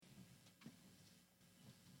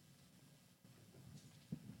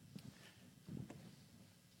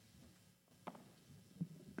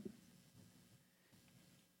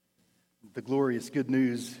The glorious good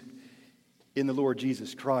news in the Lord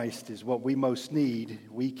Jesus Christ is what we most need,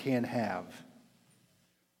 we can have.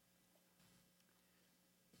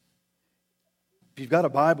 If you've got a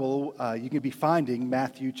Bible, you can be finding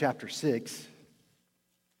Matthew chapter 6.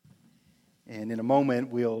 And in a moment,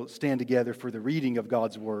 we'll stand together for the reading of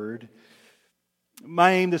God's Word.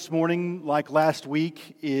 My aim this morning, like last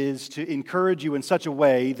week, is to encourage you in such a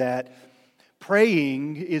way that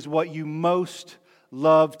praying is what you most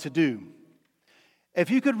love to do. If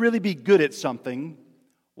you could really be good at something,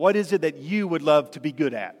 what is it that you would love to be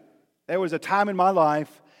good at? There was a time in my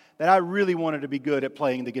life that I really wanted to be good at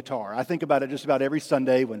playing the guitar. I think about it just about every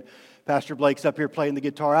Sunday when Pastor Blake's up here playing the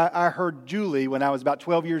guitar. I heard Julie, when I was about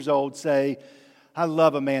 12 years old, say, "I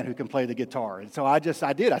love a man who can play the guitar." And so I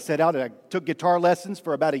did. I set out and I took guitar lessons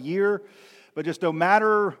for about a year, but just no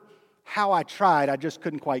matter how I tried, I just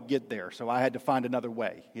couldn't quite get there. So I had to find another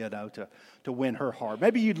way, to win her heart.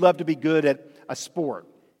 Maybe you'd love to be good at a sport.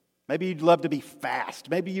 Maybe you'd love to be fast.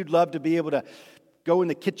 Maybe you'd love to be able to go in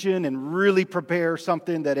the kitchen and really prepare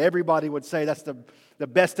something that everybody would say, that's the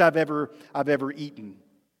best I've ever eaten.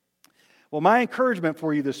 Well, my encouragement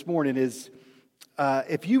for you this morning is,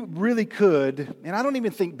 if you really could, and I don't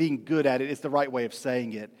even think being good at it is the right way of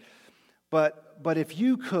saying it, but if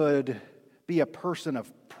you could be a person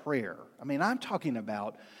of prayer. I mean, I'm talking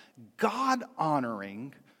about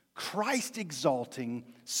God-honoring, Christ-exalting,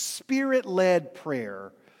 Spirit-led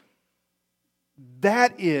prayer.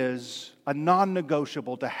 That is a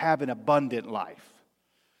non-negotiable to have an abundant life.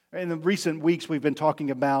 In the recent weeks, we've been talking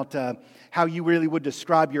about how you really would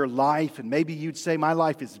describe your life, and maybe you'd say, my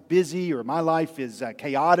life is busy, or my life is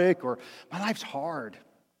chaotic, or my life's hard.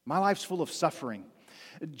 My life's full of suffering.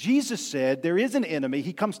 Jesus said there is an enemy.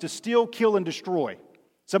 He comes to steal, kill, and destroy.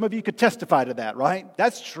 Some of you could testify to that, right?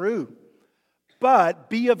 That's true. But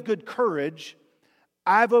be of good courage.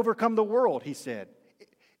 I've overcome the world, he said.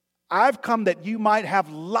 I've come that you might have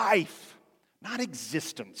life, not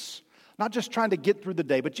existence. Not just trying to get through the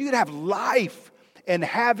day, but you could have life and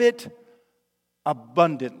have it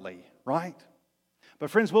abundantly, right?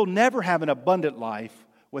 But friends, we'll never have an abundant life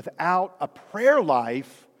without a prayer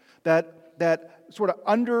life that sort of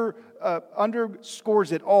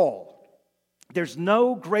underscores it all. There's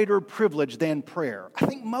no greater privilege than prayer. I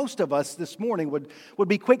think most of us this morning would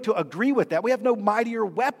be quick to agree with that. We have no mightier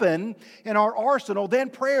weapon in our arsenal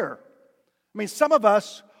than prayer. I mean, some of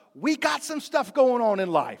us, we got some stuff going on in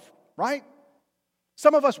life, right?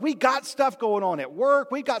 Some of us, we got stuff going on at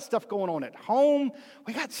work. We got stuff going on at home.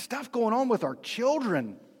 We got stuff going on with our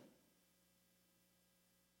children.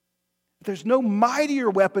 There's no mightier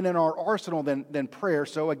weapon in our arsenal than prayer.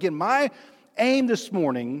 So again, my aim this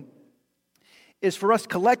morning is for us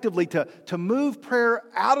collectively to move prayer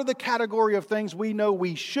out of the category of things we know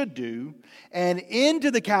we should do and into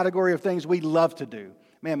the category of things we love to do.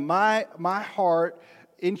 Man, my heart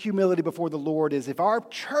in humility before the Lord is if our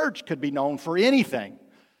church could be known for anything,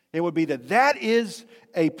 it would be that is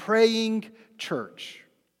a praying church.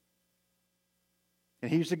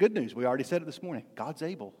 And here's the good news. We already said it this morning. God's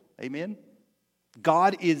able. Amen?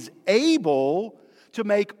 God is able to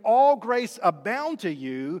make all grace abound to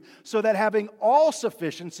you so that having all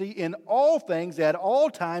sufficiency in all things at all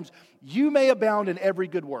times, you may abound in every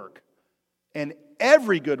good work. And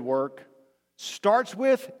every good work starts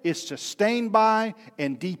with, is sustained by,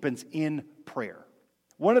 and deepens in prayer.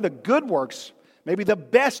 One of the good works, maybe the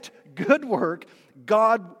best good work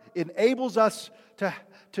God enables us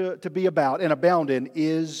to be about and abound in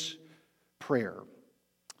is prayer.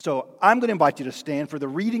 So I'm going to invite you to stand for the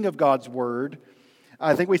reading of God's Word.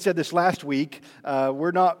 I think we said this last week.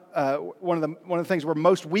 We're not one of the things we're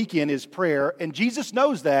most weak in is prayer, and Jesus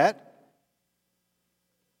knows that,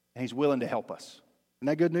 and He's willing to help us. Isn't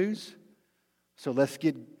that good news? So let's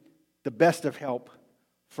get the best of help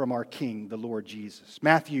from our King, the Lord Jesus.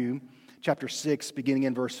 Matthew chapter 6, beginning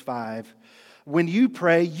in verse 5. When you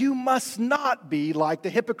pray, you must not be like the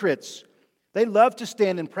hypocrites. They love to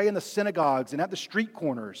stand and pray in the synagogues and at the street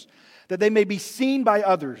corners, that they may be seen by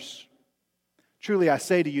others. Truly, I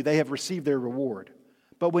say to you, they have received their reward.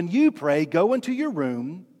 But when you pray, go into your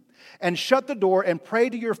room and shut the door and pray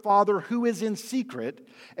to your Father who is in secret,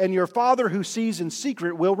 and your Father who sees in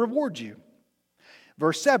secret will reward you.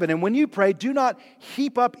 Verse 7, and when you pray, do not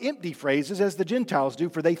heap up empty phrases as the Gentiles do,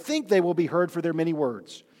 for they think they will be heard for their many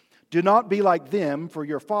words. Do not be like them, for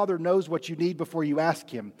your Father knows what you need before you ask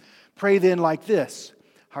Him. Pray then like this,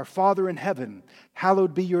 Our Father in heaven,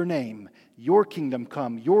 hallowed be your name. Your kingdom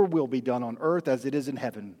come, your will be done on earth as it is in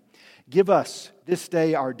heaven. Give us this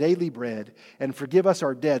day our daily bread, and forgive us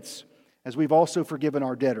our debts as we've also forgiven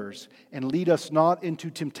our debtors. And lead us not into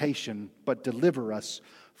temptation, but deliver us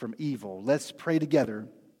from evil. Let's pray together.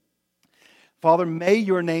 Father, may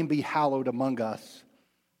your name be hallowed among us,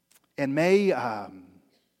 and may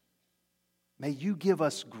you give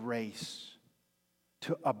us grace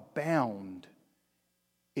to abound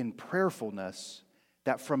in prayerfulness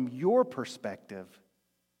that from your perspective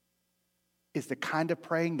is the kind of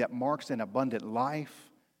praying that marks an abundant life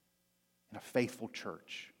and a faithful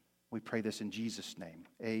church. We pray this in Jesus' name.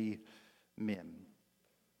 Amen.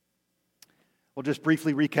 We'll just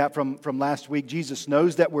briefly recap from last week. Jesus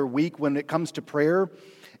knows that we're weak when it comes to prayer,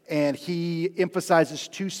 and he emphasizes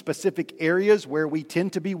two specific areas where we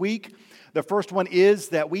tend to be weak. The first one is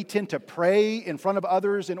that we tend to pray in front of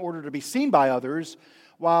others in order to be seen by others,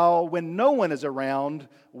 while when no one is around,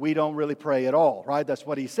 we don't really pray at all, right? That's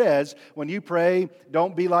what he says. When you pray,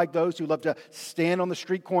 don't be like those who love to stand on the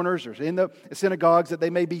street corners or in the synagogues that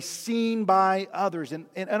they may be seen by others. In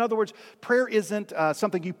other words, prayer isn't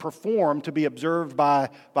something you perform to be observed by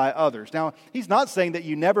others. Now, he's not saying that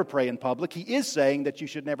you never pray in public. He is saying that you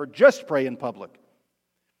should never just pray in public.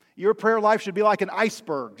 Your prayer life should be like an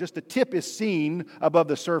iceberg. Just the tip is seen above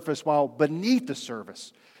the surface, while beneath the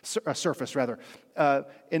surface,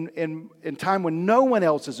 in time when no one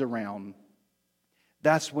else is around,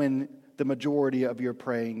 that's when the majority of your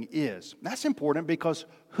praying is. That's important because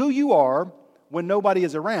who you are when nobody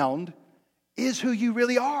is around is who you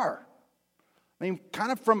really are. I mean,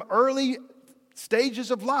 kind of from early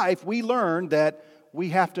stages of life, we learn that we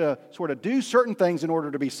have to sort of do certain things in order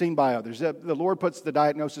to be seen by others. The Lord puts the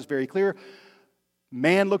diagnosis very clear.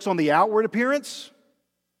 Man looks on the outward appearance.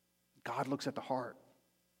 God looks at the heart.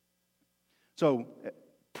 So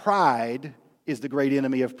pride is the great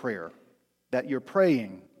enemy of prayer. That you're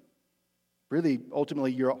praying, really,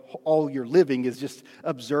 ultimately, all your living is just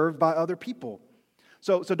observed by other people.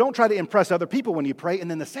 So don't try to impress other people when you pray. And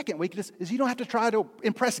then the second weakness is you don't have to try to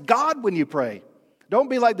impress God when you pray. Don't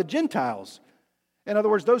be like the Gentiles. In other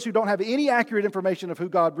words, those who don't have any accurate information of who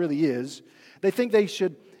God really is, they think they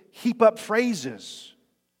should heap up phrases.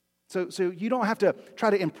 So you don't have to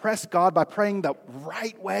try to impress God by praying the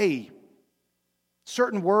right way.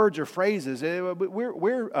 Certain words or phrases,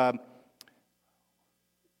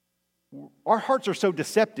 our hearts are so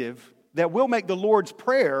deceptive that we'll make the Lord's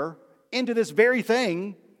Prayer into this very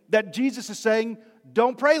thing that Jesus is saying,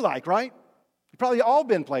 don't pray like, right? You've probably all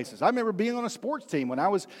been places. I remember being on a sports team when I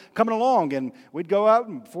was coming along, and we'd go out,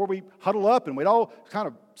 and before we huddle up, and we'd all kind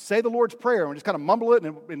of say the Lord's Prayer, and just kind of mumble it,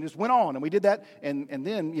 and it just went on, and we did that, and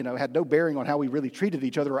then, had no bearing on how we really treated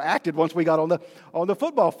each other or acted once we got on the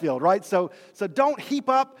football field, right? So don't heap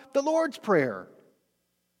up the Lord's Prayer.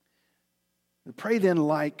 Pray then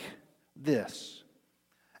like this.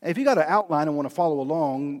 If you got an outline and want to follow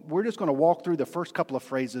along, we're just going to walk through the first couple of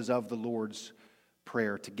phrases of the Lord's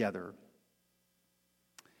Prayer together.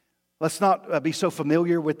 Let's not be so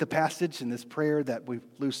familiar with the passage in this prayer that we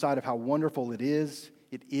lose sight of how wonderful it is.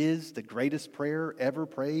 It is the greatest prayer ever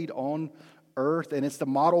prayed on earth, and it's the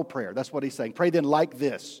model prayer. That's what he's saying. Pray then like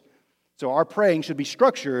this. So our praying should be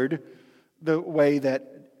structured the way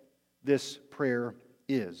that this prayer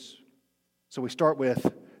is. So we start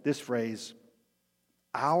with this phrase,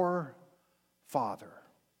 Our Father.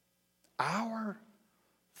 Our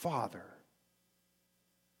Father.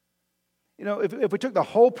 If we took the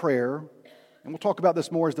whole prayer, and we'll talk about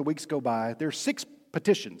this more as the weeks go by, there's 6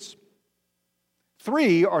 petitions.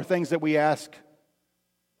 3 are things that we ask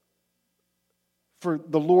for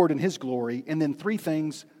the Lord and His glory, and then 3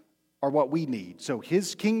 things are what we need. So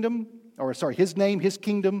His name, His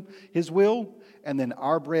kingdom, His will, and then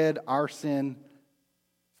our bread, our sin,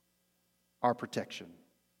 our protection.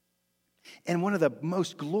 And one of the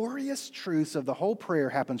most glorious truths of the whole prayer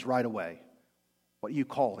happens right away. What you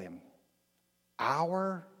call Him.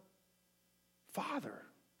 Our Father.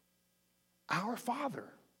 Our Father.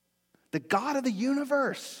 The God of the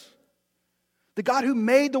universe. The God who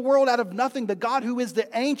made the world out of nothing. The God who is the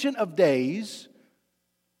Ancient of Days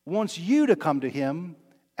wants you to come to Him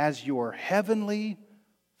as your heavenly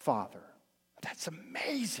Father. That's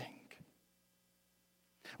amazing.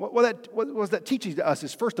 What was that teaching to us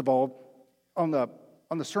is, first of all, on the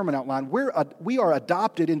sermon outline, we are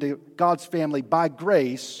adopted into God's family by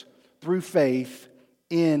grace through faith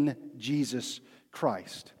in Jesus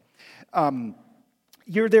Christ.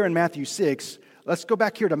 You're there in Matthew 6. Let's go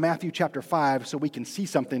back here to Matthew chapter 5 so we can see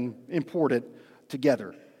something important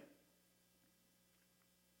together.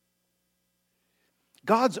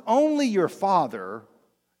 God's only your Father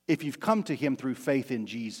if you've come to Him through faith in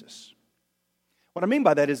Jesus. What I mean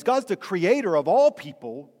by that is God's the creator of all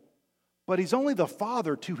people, but He's only the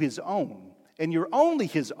Father to His own. and you're only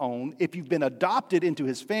His own if you've been adopted into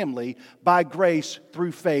His family by grace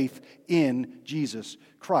through faith in Jesus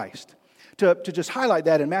Christ. To just highlight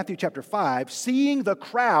that in Matthew chapter 5, seeing the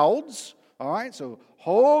crowds, all right, so a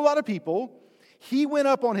whole lot of people, He went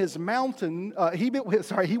up on His mountain, he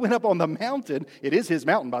went up on the mountain. It is His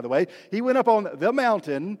mountain, by the way. He went up on the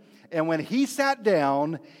mountain, and when He sat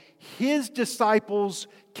down, His disciples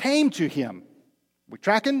came to Him. We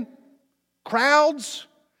tracking? Crowds.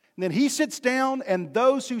 And then He sits down, and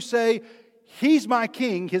those who say, He's my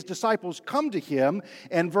King, His disciples come to Him.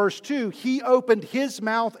 And verse 2, He opened His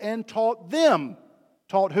mouth and taught them.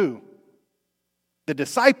 Taught who? The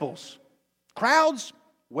disciples. Crowds,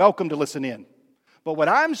 welcome to listen in. But what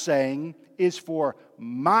I'm saying is for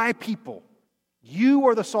my people. You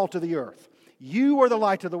are the salt of the earth. You are the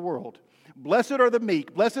light of the world. Blessed are the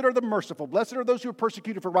meek. Blessed are the merciful. Blessed are those who are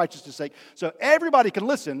persecuted for righteousness' sake. So everybody can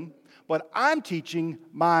listen, but I'm teaching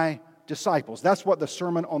my disciples. That's what the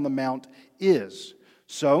Sermon on the Mount is.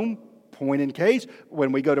 So, point in case,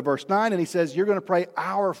 when we go to verse 9 and He says, you're going to pray,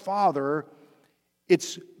 Our Father,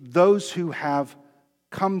 it's those who have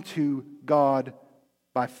come to God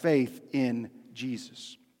by faith in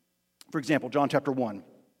Jesus. For example, John chapter 1.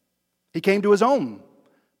 He came to His own,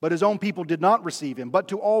 but His own people did not receive Him. But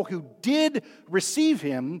to all who did receive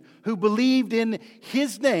Him, who believed in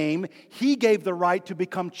His name, He gave the right to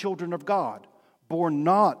become children of God, born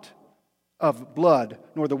not of blood,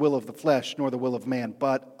 nor the will of the flesh, nor the will of man,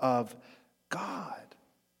 but of God.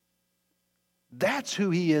 That's who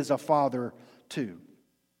He is a father to.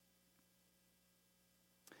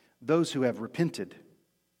 Those who have repented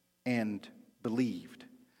and believed.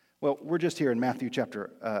 Well, we're just here in Matthew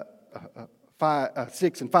chapter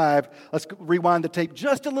 6 and 5. Let's rewind the tape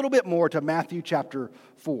just a little bit more to Matthew chapter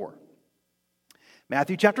 4.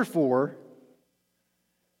 Matthew chapter 4,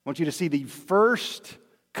 I want you to see the first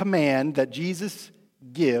command that Jesus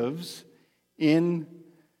gives in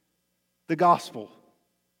the Gospel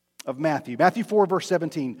of Matthew. Matthew 4, verse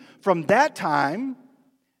 17. From that time,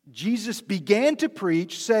 Jesus began to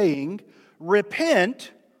preach, saying,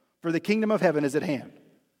 Repent, for the kingdom of heaven is at hand.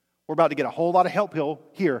 We're about to get a whole lot of help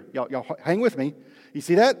here. Y'all hang with me. You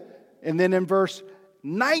see that? And then in verse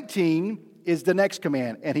 19 is the next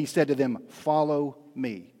command. And He said to them, Follow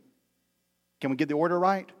me. Can we get the order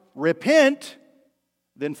right? Repent,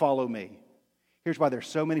 then follow me. Here's why there's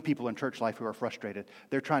so many people in church life who are frustrated.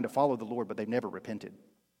 They're trying to follow the Lord, but they've never repented.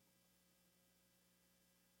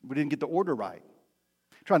 We didn't get the order right.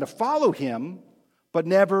 Trying to follow Him, but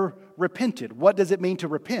never repented. What does it mean to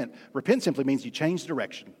repent? Repent simply means you change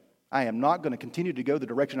direction. I am not going to continue to go the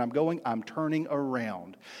direction I'm going. I'm turning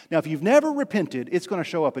around. Now, if you've never repented, it's going to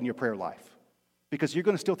show up in your prayer life because you're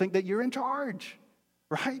going to still think that you're in charge,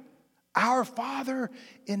 right? Our Father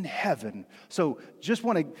in heaven. So just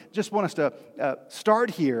want us to start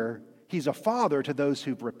here. He's a father to those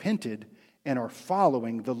who've repented and are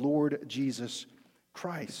following the Lord Jesus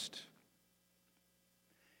Christ.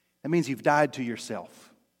 That means you've died to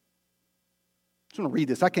yourself. I just want to read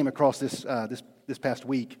this. I came across this past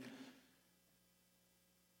week.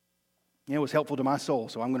 It was helpful to my soul,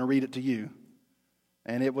 so I'm going to read it to you.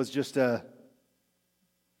 And it was just, I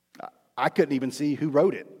couldn't even see who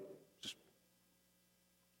wrote it.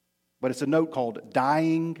 But it's a note called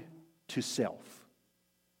Dying to Self.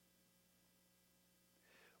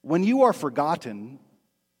 When you are forgotten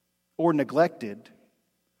or neglected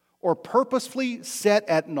or purposefully set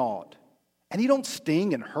at naught, and you don't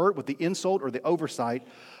sting and hurt with the insult or the oversight,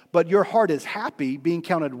 but your heart is happy being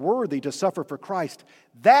counted worthy to suffer for Christ,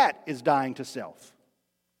 that is dying to self.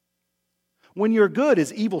 When your good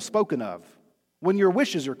is evil spoken of, when your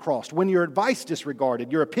wishes are crossed, when your advice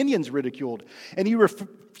disregarded, your opinions ridiculed, and you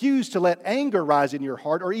refuse to let anger rise in your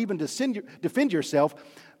heart or even defend yourself,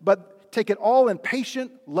 but take it all in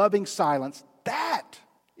patient, loving silence, that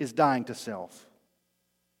is dying to self.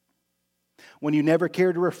 When you never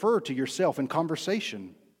care to refer to yourself in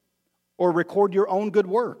conversation, or record your own good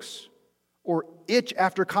works, or itch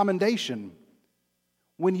after commendation,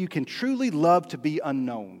 when you can truly love to be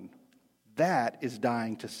unknown, that is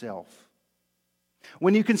dying to self.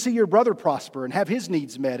 When you can see your brother prosper and have his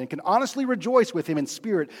needs met and can honestly rejoice with him in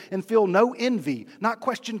spirit and feel no envy, not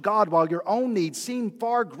question God while your own needs seem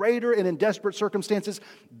far greater and in desperate circumstances,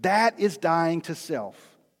 that is dying to self.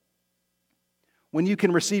 When you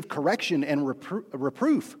can receive correction and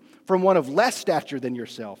reproof from one of less stature than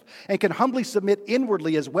yourself and can humbly submit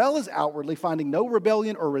inwardly as well as outwardly, finding no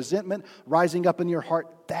rebellion or resentment rising up in your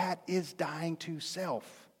heart, that is dying to self.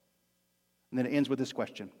 And then it ends with this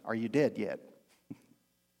question: are you dead yet?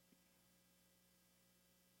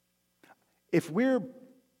 If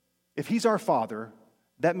He's our Father,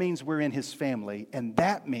 That means we're in his family, and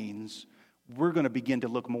that means we're going to begin to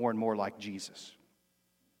look more and more like Jesus.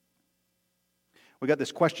 We got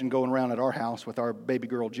this question going around at our house with our baby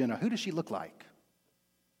girl, Jenna. Who does she look like?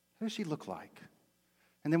 Who does she look like?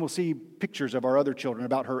 And then we'll see pictures of our other children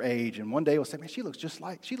about her age, and one day we'll say, man, she looks just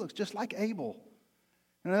like Abel.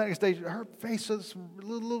 And the next day, her face is a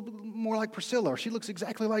little more like Priscilla, or she looks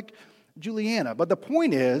exactly like Juliana. But the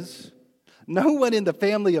point is, no one in the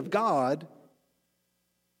family of God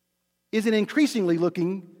isn't increasingly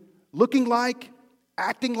looking like,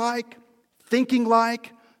 acting like, thinking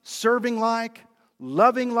like, serving like,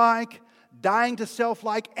 loving like, dying to self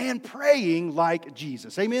like, and praying like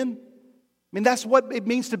Jesus. Amen? I mean, that's what it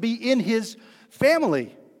means to be in his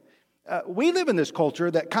family. We live in this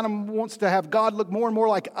culture that kind of wants to have God look more and more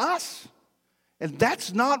like us. And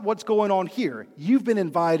that's not what's going on here. You've been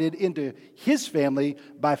invited into his family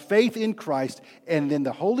by faith in Christ, and then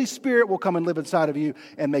the Holy Spirit will come and live inside of you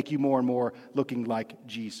and make you more and more looking like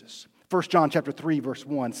Jesus. 1 John chapter 3, verse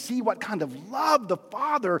 1. See what kind of love the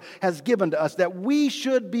Father has given to us that we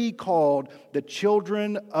should be called the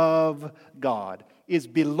children of God. Is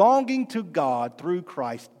belonging to God through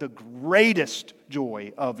Christ the greatest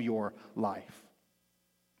joy of your life?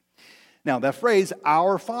 Now, that phrase,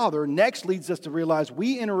 our Father, next leads us to realize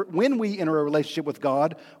when we enter a relationship with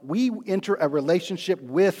God, we enter a relationship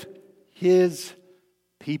with his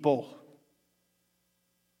people.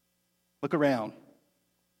 Look around.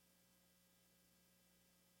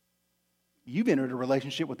 You've entered a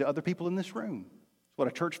relationship with the other people in this room. That's what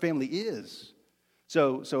a church family is.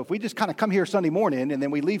 So if we just kind of come here Sunday morning and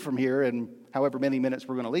then we leave from here in however many minutes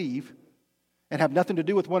we're going to leave and have nothing to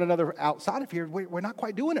do with one another outside of here, we're not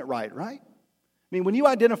quite doing it right? I mean, when you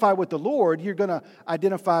identify with the Lord, you're going to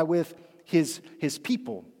identify with his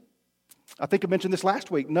people. I think I mentioned this last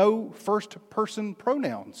week. No first-person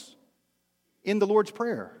pronouns in the Lord's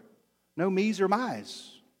Prayer. No me's or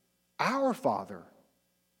my's. Our Father.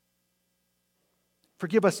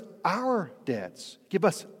 Forgive us our debts. Give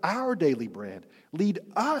us our daily bread. Lead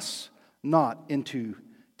us not into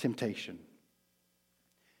temptation.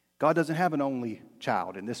 God doesn't have an only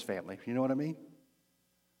child in this family. You know what I mean?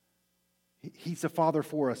 He's the Father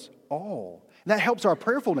for us all. And that helps our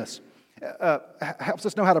prayerfulness. Helps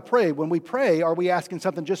us know how to pray. When we pray, are we asking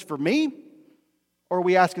something just for me? Or are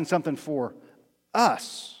we asking something for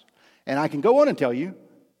us? And I can go on and tell you,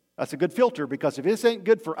 that's a good filter, because if this ain't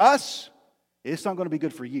good for us, it's not going to be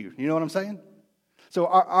good for you. You know what I'm saying? So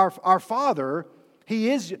our Father,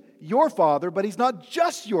 he is your Father, but he's not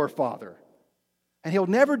just your Father. And he'll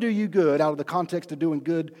never do you good out of the context of doing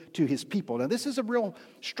good to his people. Now, this is a real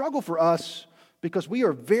struggle for us because we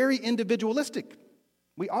are very individualistic.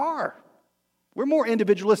 We are. We're more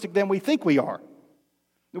individualistic than we think we are.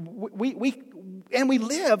 We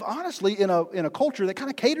live, honestly, in a culture that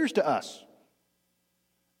kind of caters to us.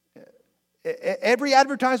 Every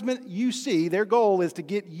advertisement you see, their goal is to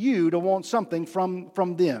get you to want something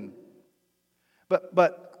from them.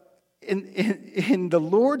 But in the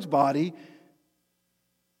Lord's body,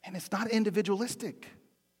 and it's not individualistic.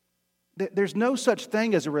 There's no such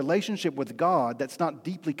thing as a relationship with God that's not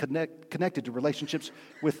deeply connected to relationships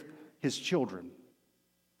with his children.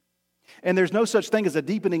 And there's no such thing as a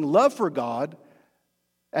deepening love for God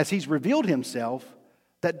as he's revealed himself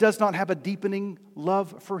that does not have a deepening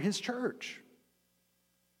love for his church.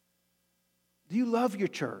 Do you love your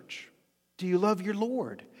church? Do you love your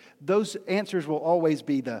Lord? Those answers will always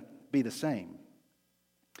be the same.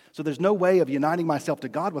 So there's no way of uniting myself to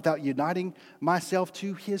God without uniting myself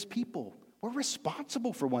to his people. We're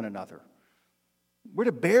responsible for one another. We're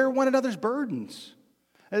to bear one another's burdens.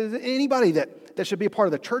 Anybody that should be a part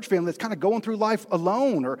of the church family that's kind of going through life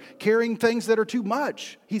alone or carrying things that are too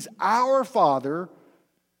much, he's our Father.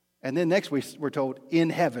 And then next we're told, in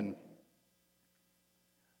heaven.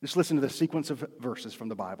 Just listen to the sequence of verses from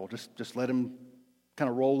the Bible. Just let him kind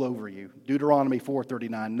of roll over you. Deuteronomy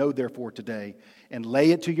 4:39, know therefore today, and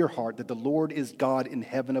lay it to your heart that the Lord is God in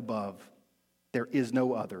heaven above. There is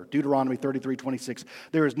no other. Deuteronomy 33:26,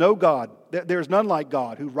 there is no God, there is none like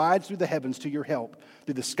God who rides through the heavens to your help,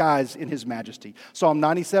 through the skies in his majesty. Psalm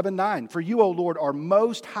 97:9, for you, O Lord, are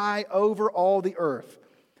most high over all the earth.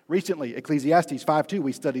 Recently, Ecclesiastes 5:2,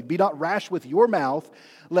 we studied, be not rash with your mouth,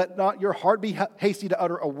 let not your heart be hasty to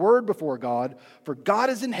utter a word before God, for God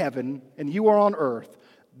is in heaven and you are on earth.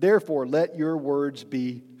 Therefore, let your words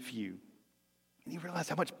be few. And you realize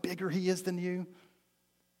how much bigger he is than you?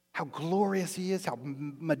 How glorious he is, how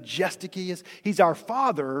majestic he is. He's our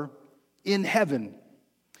Father in heaven.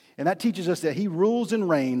 And that teaches us that he rules and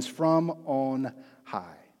reigns from on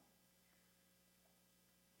high.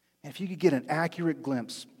 And if you could get an accurate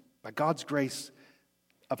glimpse, by God's grace,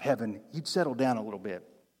 of heaven, you'd settle down a little bit.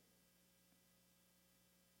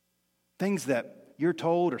 Things that you're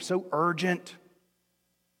told are so urgent,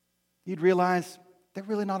 you'd realize they're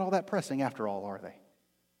really not all that pressing after all, are they?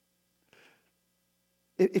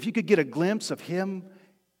 If you could get a glimpse of Him,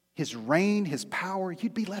 His reign, His power,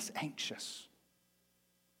 you'd be less anxious,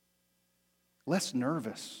 less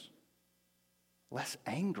nervous, less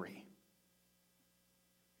angry.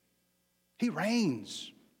 He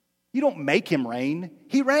reigns. You don't make Him reign.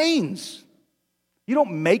 He reigns. You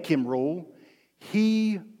don't make Him rule.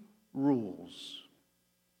 He rules.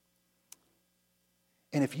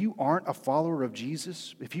 And if you aren't a follower of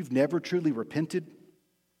Jesus, if you've never truly repented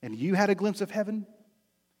and you had a glimpse of heaven,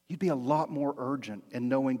 you'd be a lot more urgent in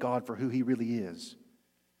knowing God for who He really is.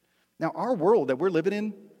 Now, our world that we're living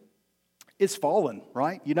in is fallen,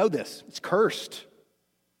 right? You know this. It's cursed.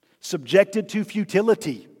 Subjected to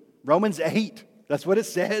futility. Romans 8, that's what it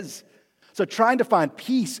says. So trying to find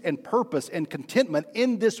peace and purpose and contentment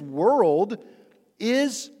in this world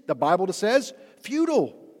is, the Bible says,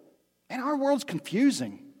 futile. And our world's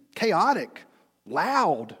confusing, chaotic,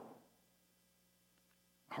 loud.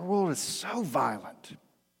 Our world is so violent.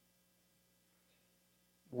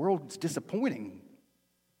 The world's disappointing.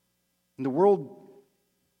 In the world,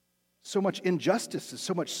 so much injustice,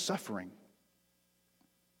 so much suffering.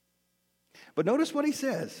 But notice what he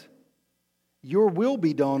says. Your will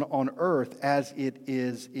be done on earth as it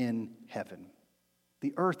is in heaven.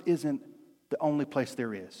 The earth isn't the only place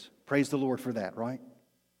there is. Praise the Lord for that, right?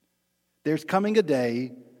 There's coming a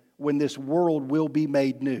day when this world will be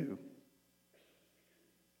made new.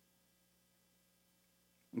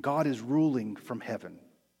 God is ruling from heaven.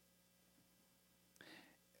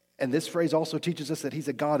 And this phrase also teaches us that He's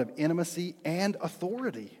a God of intimacy and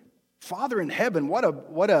authority. Father in heaven,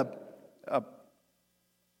 what a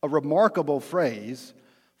remarkable phrase.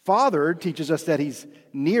 Father teaches us that He's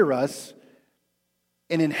near us,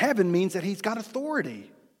 and in heaven means that He's got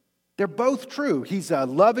authority. They're both true. He's a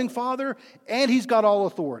loving Father, and He's got all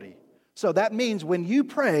authority. So that means when you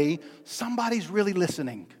pray, somebody's really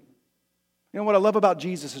listening. You know what I love about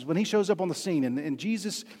Jesus is when He shows up on the scene, and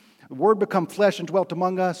Jesus, the Word become flesh and dwelt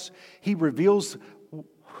among us, He reveals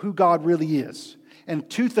who God really is. And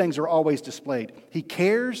two things are always displayed. He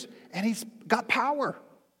cares, and He's got power.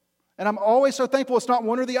 And I'm always so thankful it's not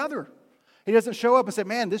one or the other. He doesn't show up and say,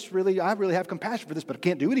 man, I really have compassion for this, but I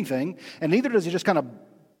can't do anything. And neither does He just kind of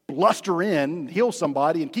bluster in, heal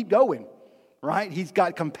somebody, and keep going, right? He's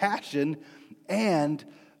got compassion and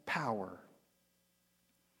power.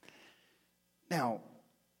 Now,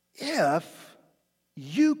 if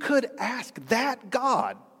you could ask that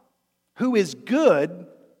God, who is good,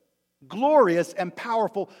 glorious, and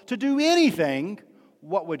powerful, to do anything,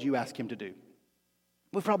 what would you ask Him to do?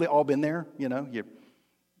 We've probably all been there, you know, your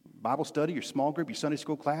Bible study, your small group, your Sunday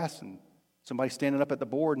school class, and somebody standing up at the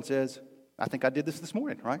board and says, I think I did this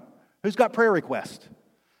morning, right? Who's got prayer requests?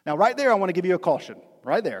 Now, right there, I want to give you a caution.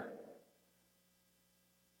 Right there.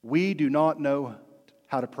 We do not know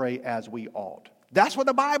how to pray as we ought. That's what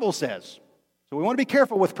the Bible says. So we want to be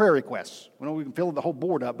careful with prayer requests. We know we can fill the whole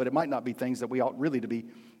board up, but it might not be things that we ought really to be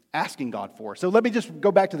asking God for. So let me just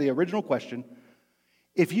go back to the original question.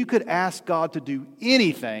 If you could ask God to do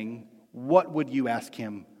anything, what would you ask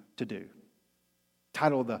Him to do?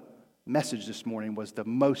 Title of the message this morning was the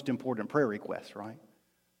most important prayer request, right?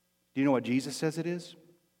 Do you know what Jesus says it is?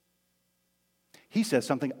 He says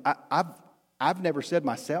something I've never said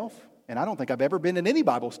myself, and I don't think I've ever been in any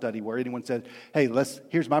Bible study where anyone said, hey,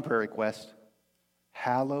 here's my prayer request.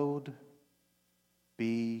 Hallowed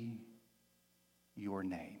be your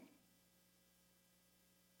name.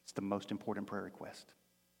 It's the most important prayer request.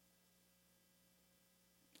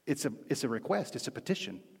 It's a request. It's a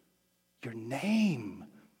petition. Your name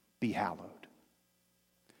be hallowed.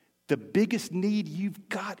 The biggest need you've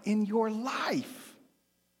got in your life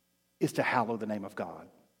is to hallow the name of God.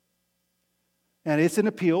 And it's an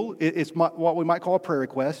appeal. It's what we might call a prayer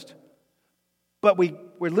request. But we're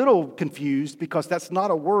a little confused because that's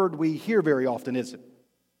not a word we hear very often, is it?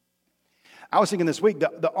 I was thinking this week,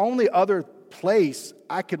 the only other place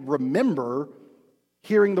I could remember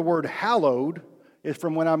hearing the word hallowed is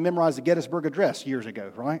from when I memorized the Gettysburg Address years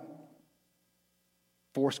ago, right?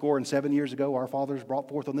 77 years ago, our fathers brought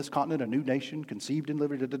forth on this continent a new nation, conceived and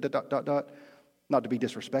delivered, ... Not to be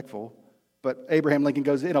disrespectful, but Abraham Lincoln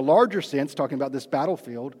goes, in a larger sense, talking about this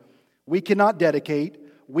battlefield, we cannot dedicate,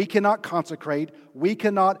 we cannot consecrate, we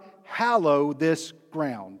cannot hallow this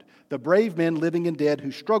ground. The brave men, living and dead,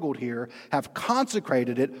 who struggled here have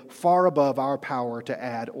consecrated it far above our power to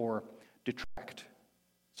add or detract.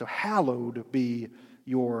 So hallowed be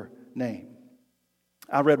your name.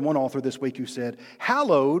 I read one author this week who said,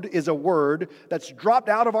 hallowed is a word that's dropped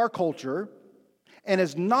out of our culture and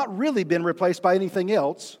has not really been replaced by anything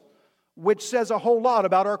else, which says a whole lot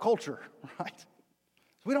about our culture, right?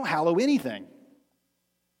 We don't hallow anything.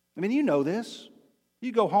 I mean, you know this.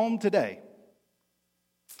 You go home today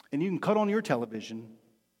and you can cut on your television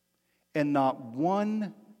and not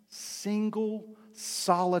one single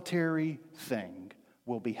solitary thing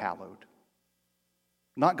will be hallowed.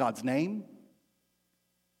 Not God's name,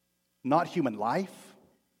 not human life,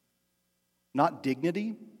 not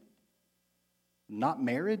dignity, not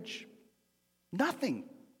marriage, nothing.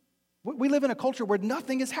 We live in a culture where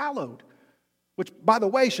nothing is hallowed, which, by the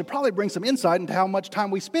way, should probably bring some insight into how much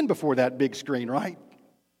time we spend before that big screen, right?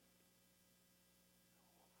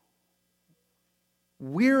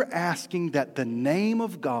 We're asking that the name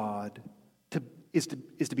of God is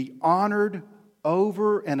to be honored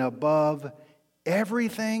over and above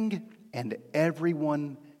everything and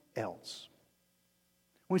everyone else.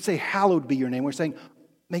 When we say, hallowed be your name, we're saying,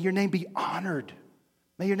 may your name be honored.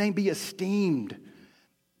 May your name be esteemed.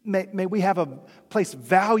 May we have a place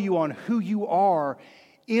value on who you are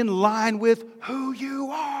in line with who you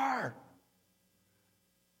are.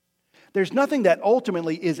 There's nothing that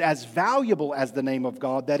ultimately is as valuable as the name of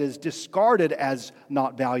God that is discarded as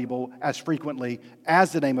not valuable as frequently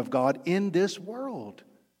as the name of God in this world.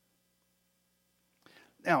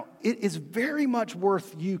 Now, it is very much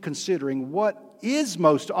worth you considering what is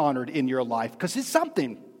most honored in your life, because it's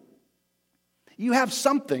something. You have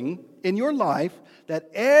something in your life that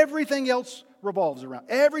everything else revolves around.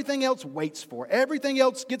 Everything else waits for. Everything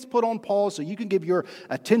else gets put on pause so you can give your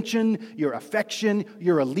attention, your affection,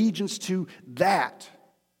 your allegiance to that.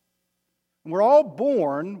 And we're all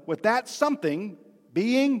born with that something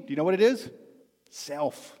being, do you know what it is?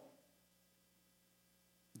 Self.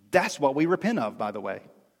 That's what we repent of, by the way.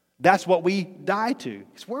 That's what we die to.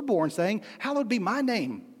 Because we're born saying, hallowed be my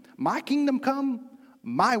name. My kingdom come,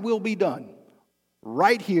 my will be done.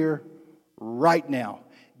 Right here, right now.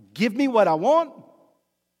 Give me what I want,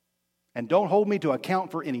 and don't hold me to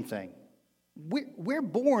account for anything. We're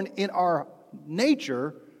born in our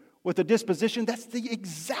nature with a disposition that's the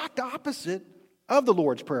exact opposite of the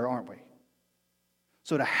Lord's Prayer, aren't we?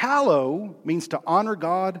 So to hallow means to honor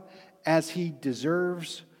God as He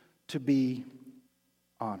deserves to be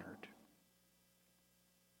honored.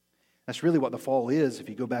 That's really what the fall is. If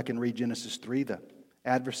you go back and read Genesis 3, the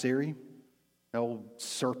adversary, the old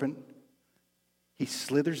serpent, he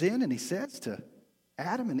slithers in and he says to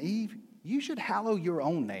Adam and Eve, you should hallow your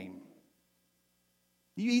own name.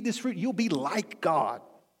 You eat this fruit, you'll be like God,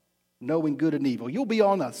 knowing good and evil. You'll be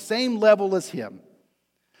on the same level as Him.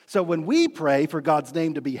 So when we pray for God's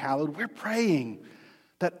name to be hallowed, we're praying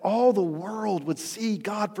that all the world would see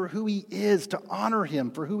God for who He is, to honor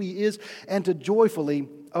Him for who He is, and to joyfully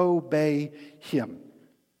obey Him.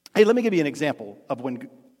 Hey, let me give you an example of when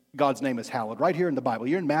God's name is hallowed, right here in the Bible.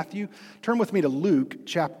 You're in Matthew. Turn with me to Luke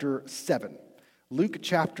chapter 7. Luke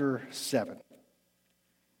chapter 7.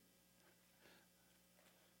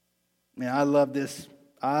 Man, I love this.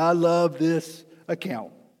 I love this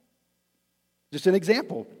account. Just an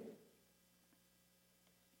example.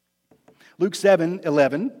 Luke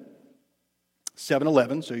 7:11.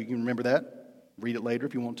 7:11, so you can remember that. Read it later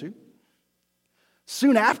if you want to.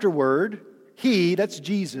 Soon afterward, He, that's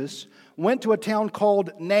Jesus, went to a town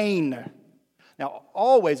called Nain. Now,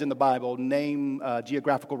 always in the Bible, name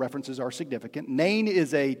geographical references are significant. Nain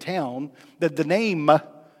is a town. The name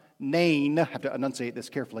Nain, I have to enunciate this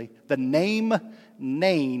carefully. The name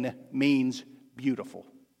Nain means beautiful.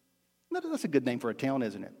 That's a good name for a town,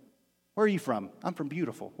 isn't it? Where are you from? I'm from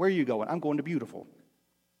Beautiful. Where are you going? I'm going to Beautiful.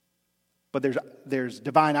 But there's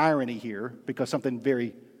divine irony here because something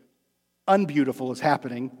very unbeautiful is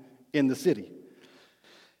happening in the city.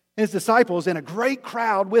 His disciples and a great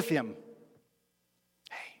crowd with him.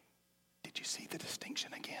 Hey, did you see the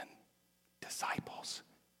distinction again? Disciples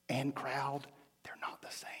and crowd, they're not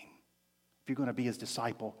the same. If you're going to be His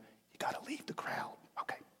disciple, you got to leave the crowd.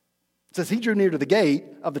 Okay. It says, He drew near to the gate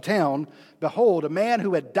of the town. Behold, a man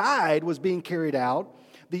who had died was being carried out,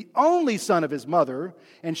 the only son of his mother,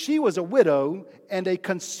 and she was a widow, and a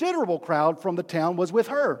considerable crowd from the town was with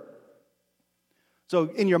her. So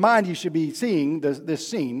in your mind, you should be seeing this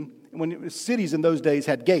scene. When cities in those days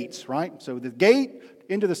had gates, right? So the gate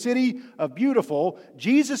into the city of Beautiful,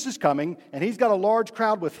 Jesus is coming, and He's got a large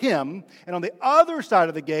crowd with Him. And on the other side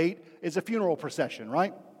of the gate is a funeral procession,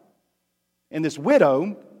 right? And this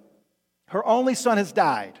widow, her only son has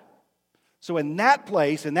died. So in that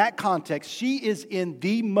place, in that context, she is in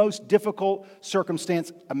the most difficult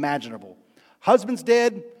circumstance imaginable. Husband's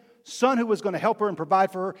dead. Son who was going to help her and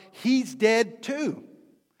provide for her, he's dead too.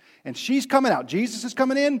 And she's coming out. Jesus is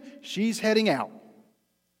coming in. She's heading out.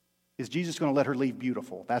 Is Jesus going to let her leave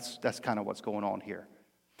beautiful? That's kind of what's going on here.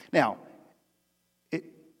 Now,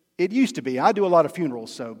 it used to be, I do a lot of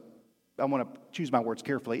funerals, so I want to choose my words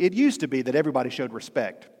carefully. It used to be that everybody showed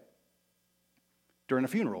respect during a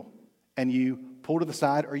funeral. And you pull to the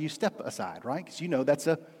side or you step aside, right? Because you know that's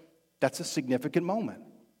a significant moment.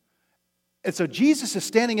 And so Jesus is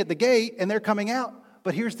standing at the gate and they're coming out.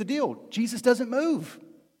 But here's the deal. Jesus doesn't move.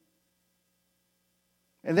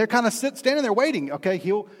 And they're kind of standing there waiting. Okay,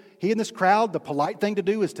 he in this crowd, the polite thing to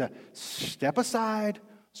do is to step aside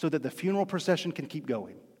so that the funeral procession can keep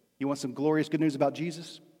going. You want some glorious good news about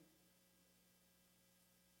Jesus?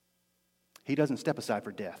 He doesn't step aside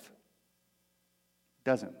for death.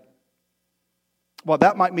 Doesn't. What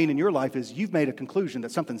that might mean in your life is you've made a conclusion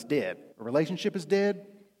that something's dead. A relationship is dead.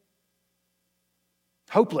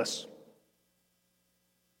 Hopeless.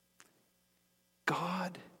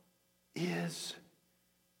 God is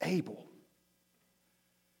able.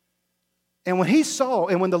 And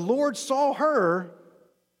when the Lord saw her,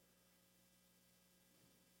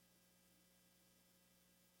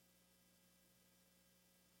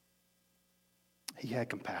 he had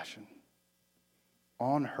compassion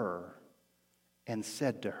on her and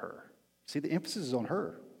said to her, see, the emphasis is on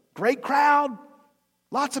her. Great crowd,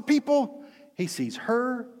 lots of people. He sees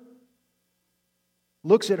her,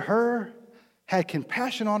 looks at her, had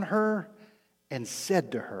compassion on her, and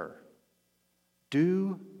said to her,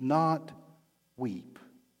 do not weep.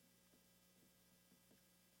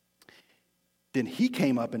 Then he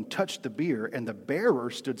came up and touched the bier, and the bearer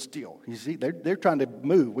stood still. You see, they're trying to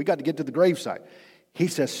move. We got to get to the gravesite. He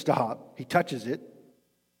says, stop. He touches it.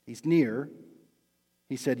 He's near.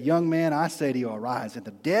 He said, young man, I say to you, arise. And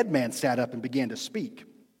the dead man sat up and began to speak.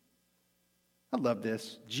 I love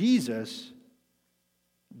this. Jesus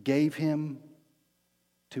gave him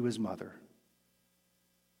to his mother.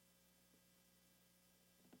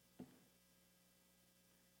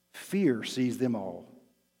 Fear seized them all,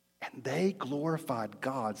 and they glorified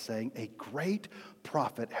God, saying, a great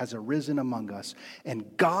prophet has arisen among us,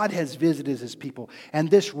 and God has visited his people. And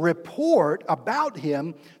this report about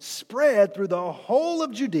him spread through the whole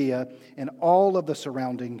of Judea and all of the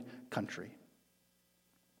surrounding country.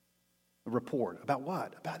 A report about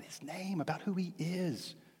what? About his name, about who he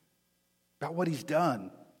is, about what he's done.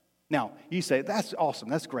 Now, you say, that's awesome,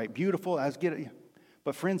 that's great, beautiful, that's good.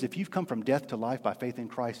 But friends, if you've come from death to life by faith in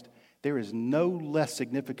Christ, there is no less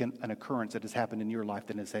significant an occurrence that has happened in your life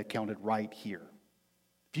than is counted right here.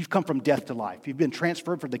 If you've come from death to life, you've been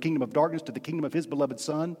transferred from the kingdom of darkness to the kingdom of his beloved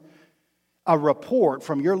Son, a report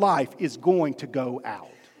from your life is going to go out.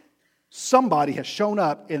 Somebody has shown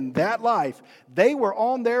up in that life. They were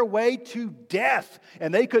on their way to death,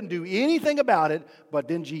 and they couldn't do anything about it, but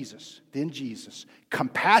then Jesus,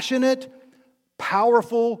 compassionate,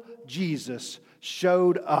 powerful Jesus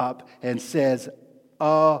showed up and says,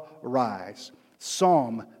 arise.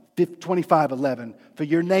 Psalm 25:11. For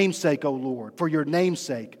your name's sake, O Lord, for your name's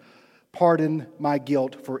sake, pardon my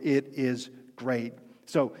guilt, for it is great.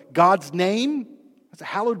 So God's name,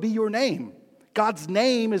 hallowed be your name. God's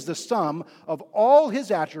name is the sum of all his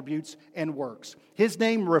attributes and works. His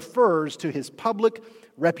name refers to his public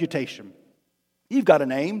reputation. You've got a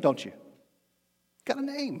name, don't you? Got a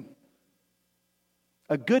name.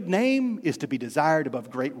 A good name is to be desired above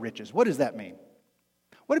great riches. What does that mean?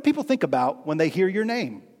 What do people think about when they hear your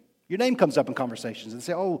name? Your name comes up in conversations and they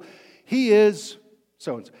say, oh, he is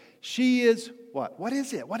so-and-so. She is what? What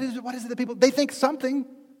is it? What is it that people, they think something.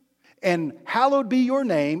 And hallowed be your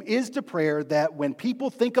name is the prayer that when people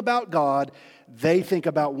think about God, they think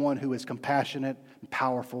about one who is compassionate,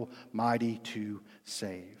 powerful, mighty to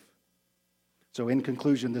save. So in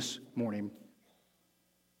conclusion this morning,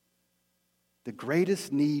 the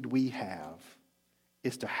greatest need we have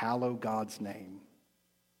is to hallow God's name.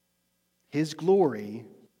 His glory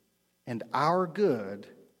and our good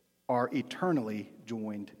are eternally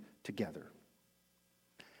joined together.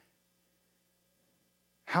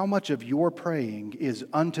 How much of your praying is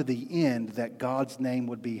unto the end that God's name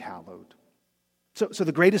would be hallowed? So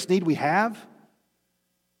the greatest need we have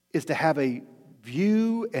is to have a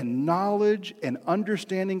view and knowledge and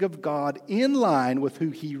understanding of God in line with who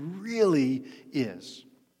He really is.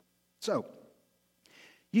 So,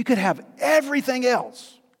 you could have everything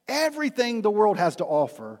else, everything the world has to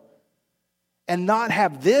offer, and not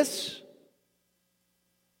have this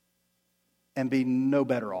and be no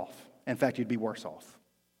better off. In fact, you'd be worse off.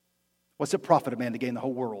 What's it profit a man to gain the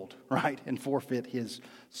whole world, right, and forfeit his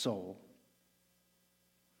soul?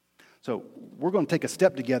 So we're going to take a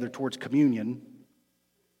step together towards communion.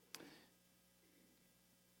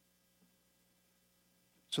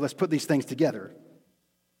 So let's put these things together.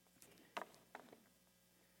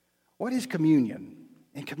 What is communion?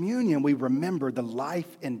 In communion, we remember the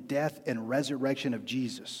life and death and resurrection of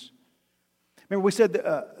Jesus. Remember, we said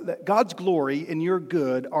that God's glory and your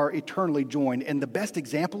good are eternally joined. And the best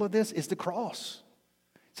example of this is the cross.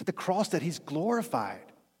 It's at the cross that he's glorified.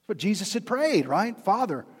 That's what Jesus had prayed, right?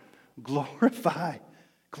 Father, glorify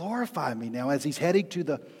me now as he's heading to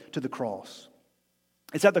the cross.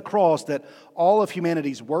 It's at the cross that all of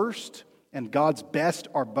humanity's worst and God's best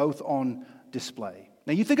are both on display.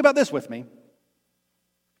 Now you think about this with me.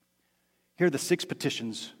 Here are the 6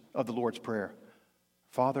 petitions of the Lord's Prayer.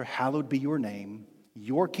 Father, hallowed be your name.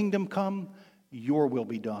 Your kingdom come, your will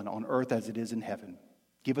be done on earth as it is in heaven.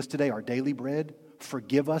 Give us today our daily bread.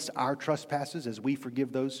 Forgive us our trespasses as we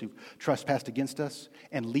forgive those who trespassed against us.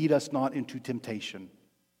 And lead us not into temptation.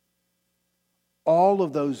 All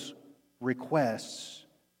of those requests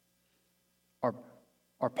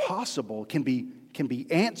are possible, can be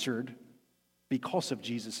answered because of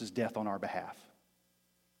Jesus' death on our behalf.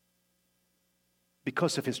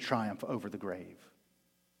 Because of his triumph over the grave.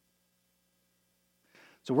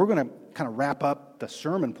 So we're going to kind of wrap up the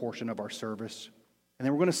sermon portion of our service. And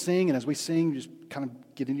then we're going to sing. And as we sing, just kind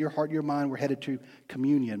of get into your heart and your mind. We're headed to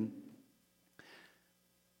communion.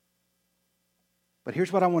 But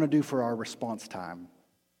here's what I want to do for our response time.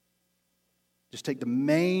 Just take the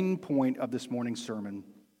main point of this morning's sermon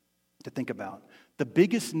to think about. The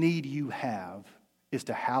biggest need you have is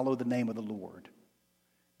to hallow the name of the Lord.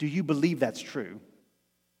 Do you believe that's true?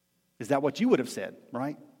 Is that what you would have said,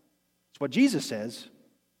 right? It's what Jesus says.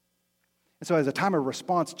 And so as a time of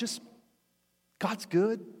response, just, God's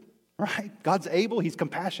good, right? God's able, he's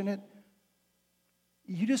compassionate.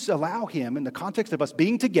 You just allow him, in the context of us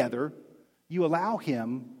being together, you allow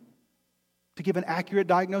him to give an accurate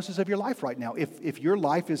diagnosis of your life right now. If your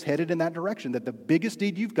life is headed in that direction, that the biggest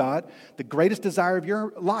need you've got, the greatest desire of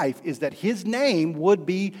your life is that his name would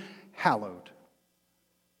be hallowed.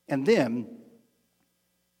 And then,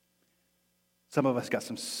 some of us got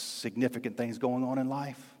some significant things going on in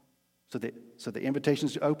life. So the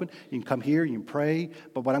invitation's open. You can come here, you can pray.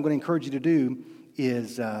 But what I'm going to encourage you to do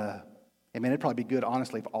is, it'd probably be good,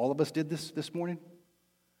 honestly, if all of us did this morning.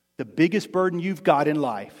 The biggest burden you've got in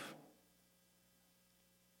life,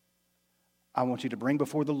 I want you to bring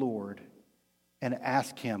before the Lord and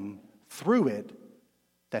ask him through it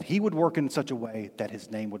that he would work in such a way that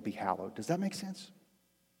his name would be hallowed. Does that make sense?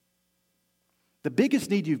 The biggest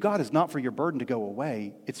need you've got is not for your burden to go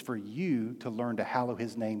away. It's for you to learn to hallow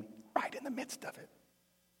his name right in the midst of it.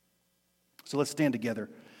 So let's stand together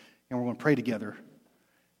and we're going to pray together,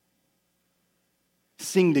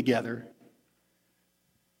 sing together,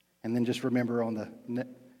 and then just remember on the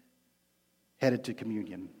headed to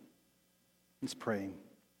communion. Let's pray.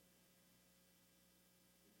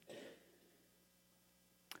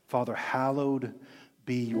 Father, hallowed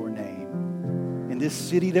be your name. In this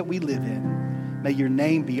city that we live in, may your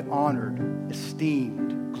name be honored,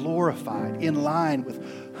 esteemed, glorified, in line with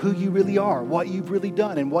who you really are, what you've really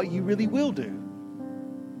done, and what you really will do.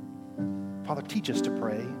 Father, teach us to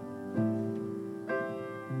pray,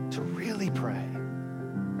 to really pray.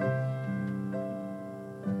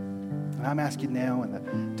 And I'm asking now in the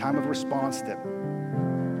time of response that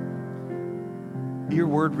your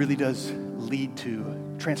word really does lead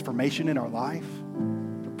to transformation in our life.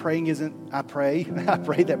 Praying isn't, I pray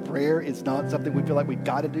that prayer is not something we feel like we've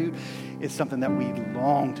got to do. It's something that we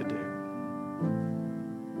long to do.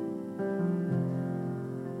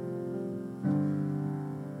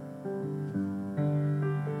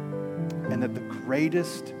 And that the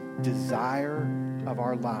greatest desire of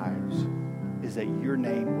our lives is that your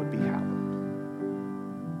name would be hallowed.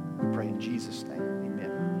 We pray in Jesus' name.